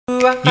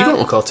You don't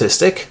look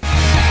autistic.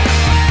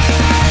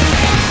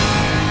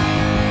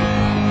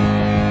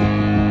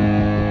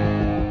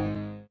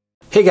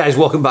 Hey guys,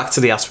 welcome back to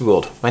the Ask Me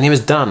World. My name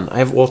is Dan, I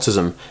have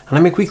autism, and I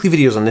make weekly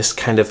videos on this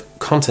kind of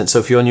content, so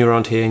if you're new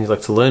around here and you'd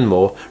like to learn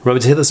more,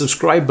 remember to hit the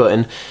subscribe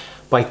button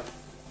by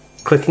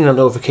clicking that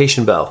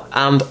notification bell,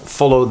 and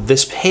follow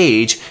this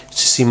page to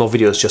see more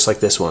videos just like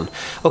this one.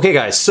 Okay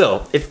guys,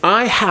 so if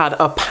I had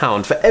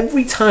 £1 for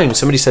every time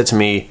somebody said to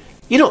me,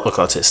 you don't look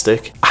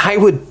autistic, I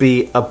would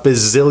be a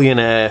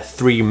bazillionaire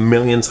 3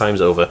 million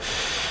times over.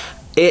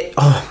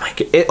 Oh my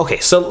god. Okay,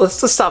 so let's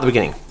start at the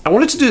beginning. I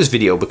wanted to do this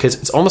video because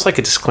it's almost like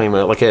a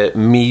disclaimer, like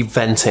me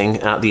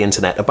venting at the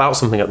internet about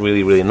something that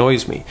really, really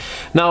annoys me.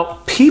 Now,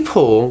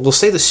 people will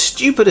say the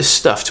stupidest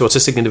stuff to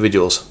autistic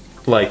individuals,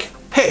 like,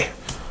 hey,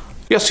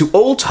 you're too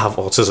old to have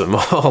autism,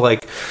 or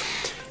like,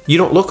 you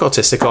don't look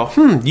autistic,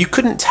 or you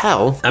couldn't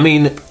tell. I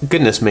mean,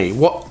 goodness me,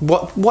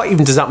 what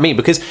even does that mean?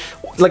 Because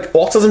like,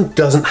 autism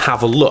doesn't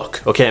have a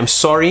look, okay? I'm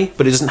sorry,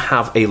 but it doesn't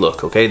have a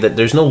look, okay?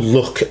 There's no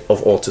look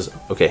of autism,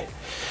 okay?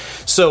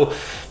 So,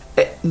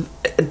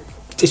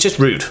 it's just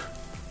rude.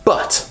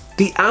 But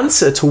the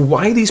answer to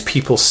why these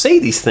people say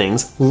these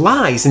things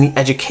lies in the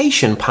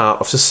education part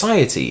of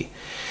society.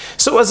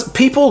 So as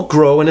people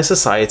grow in a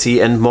society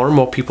and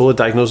more people are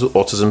diagnosed with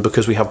autism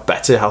because we have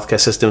better healthcare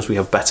systems, we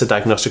have better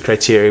diagnostic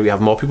criteria, we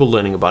have more people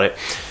learning about it,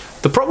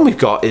 the problem we've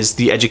got is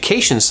the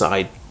education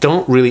side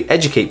don't really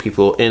educate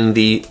people in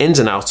the ins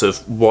and outs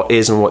of what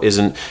is and what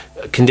isn't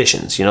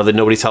conditions. You know, that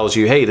nobody tells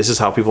you, hey, this is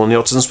how people on the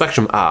autism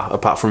spectrum are,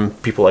 apart from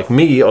people like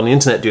me on the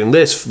internet doing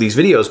these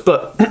videos.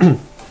 But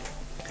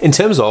in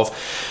terms of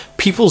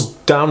people's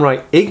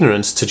downright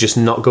ignorance to just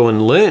not go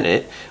and learn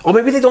it, or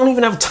maybe they don't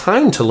even have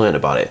time to learn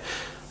about it,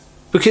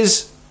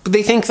 because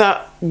they think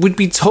that we'd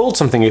be told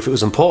something if it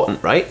was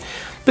important, right?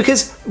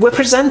 Because we're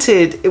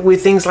presented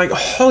with things like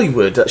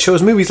Hollywood that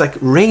shows movies like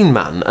Rain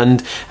Man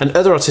and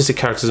other autistic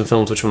characters in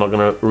films, which I'm not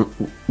going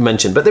to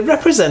mention, but they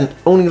represent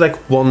only like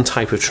one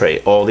type of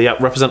trait, or they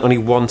represent only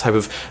one type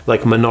of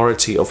like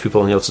minority of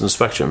people on the autism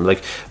spectrum,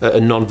 like a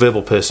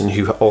non-verbal person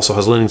who also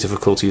has learning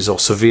difficulties or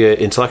severe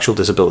intellectual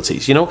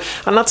disabilities, you know?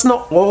 And that's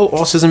not all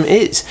autism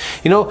is.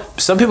 You know,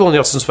 some people on the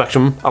autism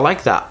spectrum are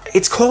like that.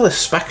 It's called a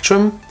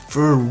spectrum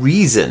for a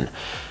reason.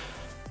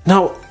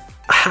 Now,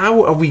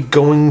 how are we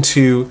going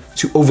to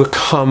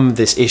overcome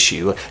this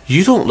issue?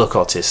 You don't look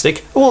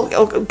autistic. Well,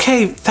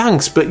 okay,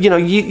 thanks, but you know,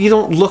 you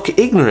don't look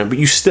ignorant, but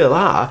you still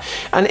are.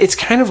 And it's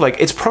kind of like,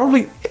 it's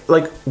probably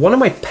like one of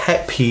my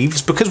pet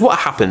peeves, because what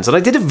happens, and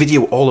I did a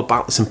video all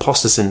about this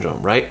imposter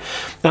syndrome, right?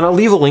 And I'll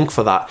leave a link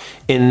for that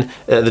in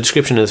the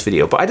description of this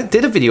video, but I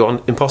did a video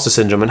on imposter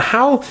syndrome and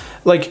how,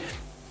 like,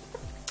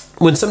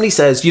 when somebody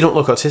says you don't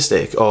look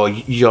autistic, or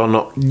you're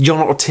not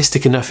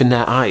autistic enough in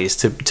their eyes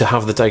to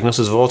have the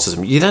diagnosis of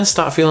autism, you then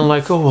start feeling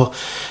like, oh, well,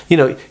 you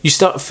know, you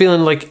start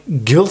feeling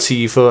like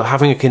guilty for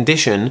having a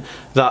condition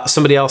that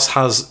somebody else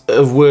has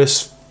a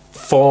worse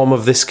form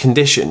of this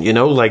condition, you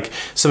know, like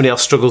somebody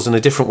else struggles in a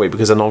different way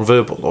because they're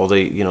non-verbal, or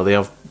they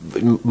have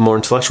more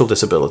intellectual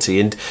disability,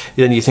 and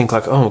then you think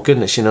like, oh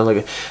goodness, you know,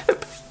 like.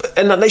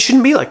 And they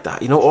shouldn't be like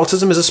that. You know,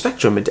 autism is a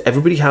spectrum.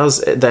 Everybody has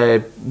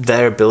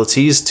their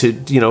abilities to,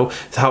 you know,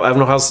 how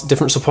everyone has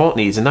different support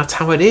needs, and that's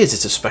how it is.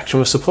 It's a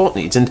spectrum of support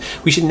needs, and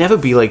we should never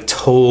be like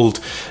told,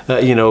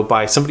 you know,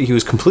 by somebody who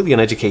is completely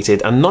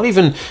uneducated and not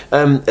even,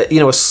 you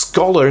know, a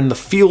scholar in the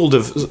field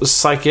of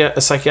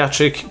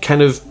psychiatric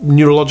kind of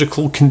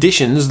neurological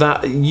conditions,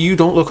 that you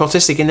don't look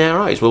autistic in their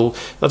eyes. Well,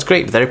 that's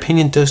great, but their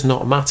opinion does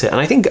not matter.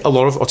 And I think a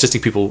lot of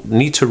autistic people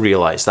need to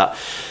realize that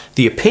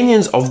the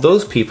opinions of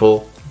those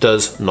people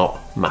does not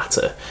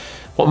matter.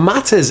 What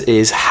matters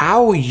is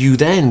how you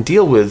then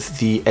deal with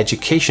the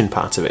education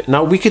part of it.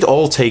 Now, we could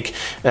all take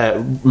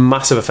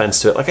massive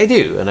offense to it, like I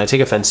do, and I take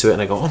offense to it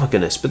and I go, oh my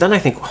goodness, but then I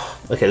think, oh,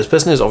 okay, this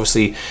person is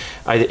obviously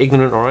either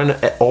ignorant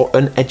or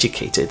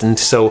uneducated, and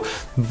so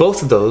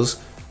both of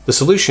those, the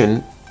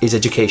solution is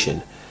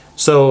education.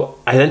 So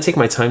I then take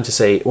my time to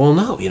say, well,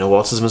 no, you know,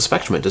 autism is a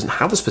spectrum. It doesn't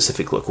have a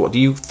specific look. What do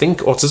you think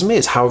autism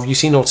is? How have you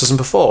seen autism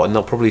before? And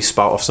they'll probably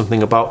spout off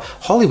something about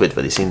Hollywood,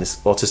 where they've seen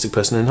this autistic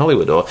person in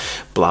Hollywood, or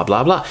blah,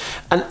 blah, blah.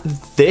 And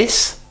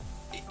this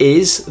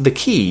is the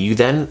key. You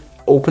then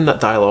open that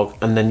dialogue,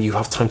 and then you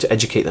have time to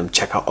educate them.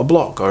 Check out a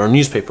blog or a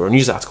newspaper or a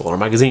news article or a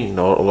magazine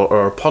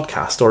or a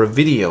podcast or a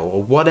video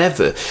or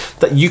whatever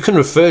that you can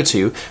refer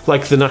to,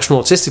 like the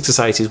National Autistic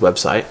Society's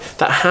website,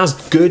 that has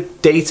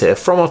good data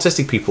from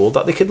autistic people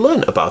that they could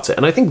learn about it.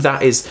 And I think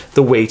that is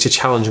the way to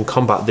challenge and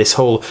combat this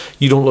whole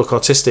you don't look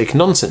autistic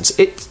nonsense.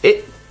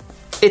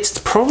 It's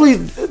probably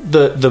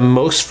the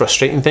most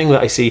frustrating thing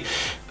that I see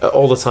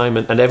all the time,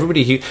 and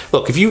everybody who,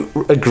 look, if you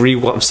agree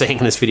with what I'm saying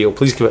in this video,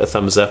 please give it a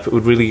thumbs up.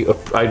 I'd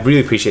really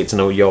appreciate to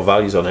know your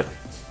values on it.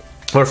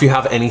 Or if you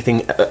have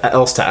anything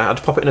else to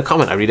add, pop it in a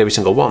comment. I read every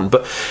single one.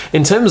 But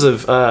in terms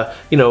of,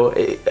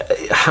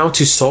 how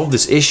to solve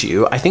this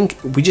issue, I think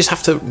we just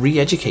have to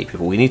re-educate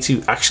people. We need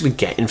to actually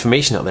get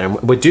information out there.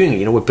 And we're doing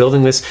it. We're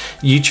building this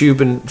YouTube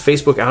and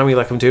Facebook army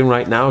like I'm doing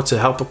right now to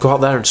help go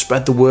out there and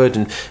spread the word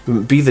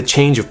and be the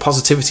change of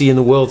positivity in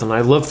the world. And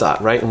I love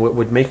that, right? And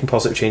we're making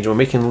positive change. We're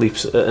making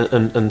leaps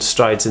and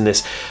strides in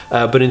this.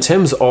 But in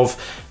terms of,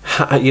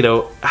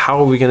 how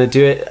are we going to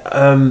do it?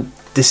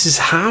 This is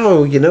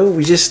how,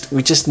 we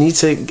just need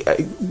to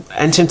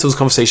enter into those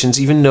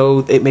conversations, even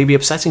though it may be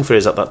upsetting for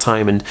us at that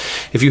time. And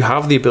if you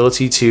have the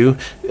ability to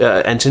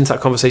enter into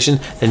that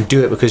conversation, then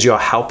do it, because you are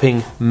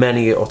helping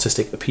many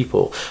autistic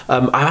people.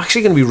 I'm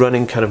actually going to be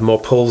running kind of more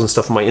polls and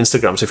stuff on my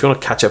Instagram. So if you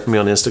want to catch up with me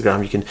on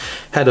Instagram, you can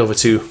head over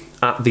to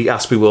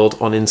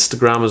 @theaspieworld on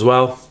Instagram as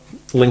well.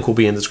 Link will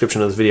be in the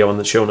description of this video and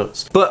the show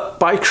notes. But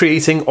by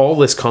creating all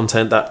this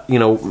content that,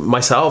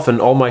 myself and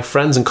all my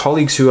friends and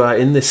colleagues who are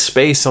in this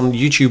space on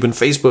YouTube and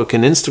Facebook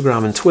and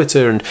Instagram and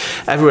Twitter and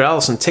everywhere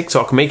else and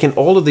TikTok, making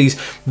all of these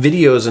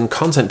videos and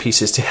content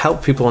pieces to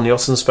help people on the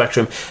autism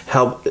spectrum,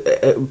 help,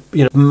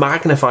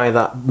 magnify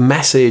that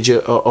message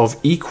of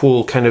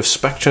equal kind of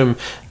spectrum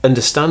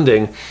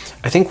understanding,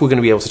 I think we're going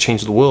to be able to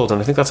change the world,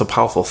 and I think that's a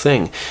powerful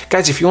thing.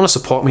 Guys, if you want to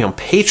support me on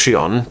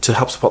Patreon to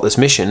help support this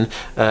mission,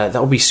 that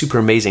would be super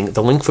amazing.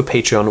 The link for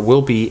Patreon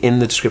will be in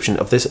the description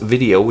of this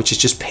video, which is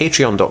just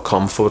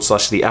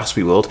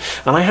patreon.com/theaspieworld,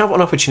 and I have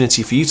an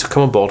opportunity for you to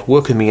come on board,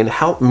 work with me, and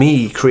help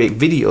me create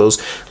videos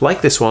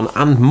like this one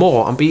and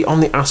more, and be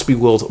on the Aspie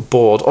World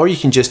board. Or you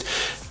can just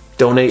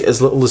donate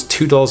as little as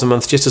 $2 a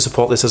month just to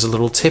support this as a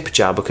little tip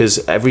jar,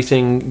 because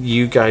everything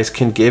you guys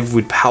can give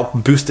would help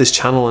boost this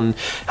channel and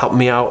help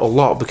me out a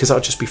lot, because that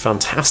would just be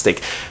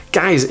fantastic.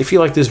 Guys, if you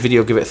like this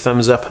video, give it a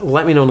thumbs up.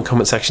 Let me know in the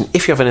comment section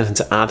if you have anything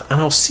to add,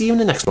 and I'll see you in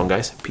the next one,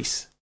 guys.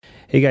 Peace.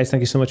 Hey guys,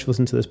 thank you so much for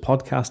listening to this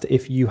podcast.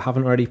 If you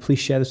haven't already, please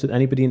share this with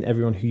anybody and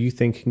everyone who you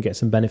think can get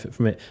some benefit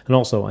from it. And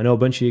also, I know a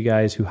bunch of you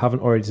guys who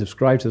haven't already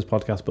subscribed to this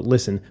podcast but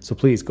listen, so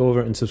please go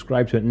over and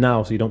subscribe to it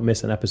now so you don't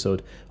miss an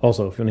episode.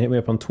 Also, if you want to hit me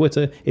up on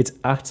Twitter, it's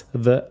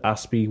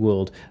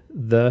 @theaspieworld,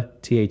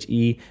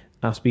 THE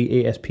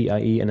Aspie,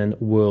 ASPIE, and then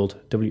world,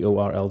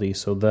 WORLD.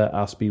 So the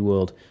Aspie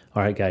World.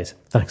 All right, guys,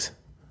 thanks.